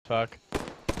fuck. I'm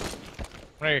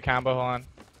gonna get combo, hold on.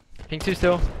 Pink 2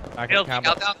 still. I can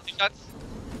combo. Out down, 2 shots.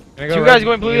 Two guys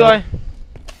going blue Eli.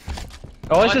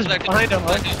 Oh, this is behind him.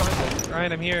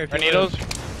 Ryan, I'm here. Red needles.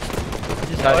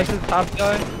 Oh, this is top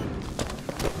guy.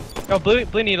 Oh, blue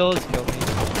needles killed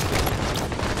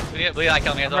me. Blue light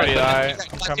killed me as well. Ready, Let's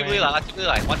do blue light. Let's do blue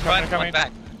light. One front, one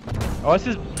back. Oh, this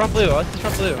is front blue. Oh, this is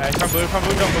front blue. Yeah, he's from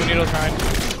blue, don't blue needles trying.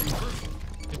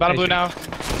 He's bottom blue now.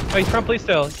 Oh, he's front blue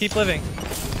still. Keep living.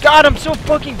 God, I'm so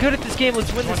fucking good at this game.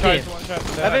 Let's win this game. One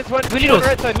shot. Evans, Blue needles.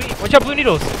 Right side, Watch out, blue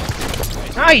needles.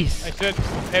 Nice. Nice, good.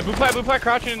 Hey, blue plat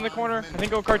crouching in the corner. I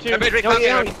think go cartoon.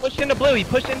 No, he pushed into blue. He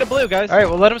pushed into blue, guys. All right,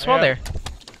 well let him spawn there.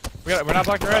 We're not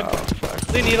blocking red.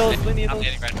 Blue needles. Blue I'm needles.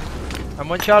 hitting red. I'm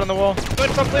one shot on the wall. Good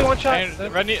front blue. One shot.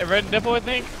 And red nipple, I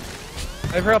think.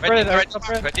 I've heard up red. Red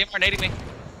DMR nading me.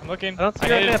 I'm looking. I don't see I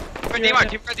red need nip. Red DMR,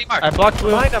 keep red DMR. I blocked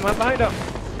blue. I'm behind him.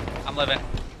 I'm living.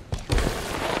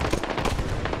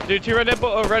 Dude, 2 red nipple.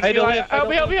 Oh, red I don't Eli. have- I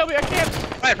Help me, don't I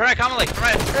can't. Right, commonly.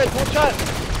 Right. Red, one shot.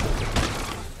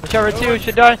 Watch out, red 2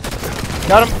 should die.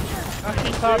 Got him.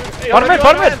 Hey,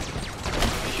 Bottom mid.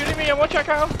 He's shooting me. I'm one shot,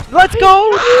 Kyle. Let's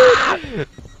go.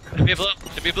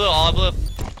 Should be blue, all blue.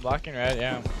 Blocking red,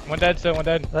 yeah. One dead, still one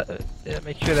dead. Yeah,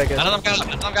 make sure that gets. None of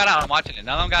them got out. I'm watching it.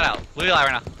 None of them got out. Blue Eli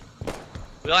right now.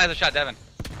 Blue Eli has a shot, Devin.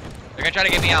 They're gonna try to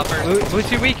get me out first. Blue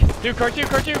 2 weak. Dude, car 2.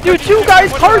 Dude, 2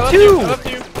 guys, car 2. I love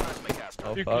you.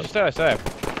 Oh, Dude, fuck. just stay.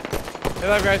 Hey,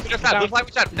 love guys. Just blue flag,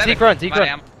 we shot. Zeke run.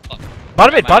 My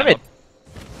Bottom mid.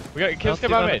 We got kills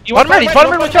bottom mid. Bottom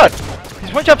mid, one shot.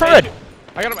 He's one shot from red.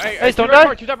 I got him. Hey, don't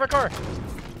die. 2 top red car.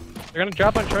 They're gonna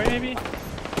drop on Troy, maybe.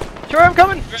 Sure, I'm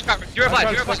coming. 2 red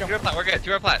plat. We're good.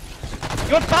 2 red plat.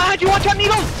 You want behind you? One shot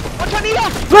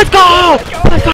needles. Let's go.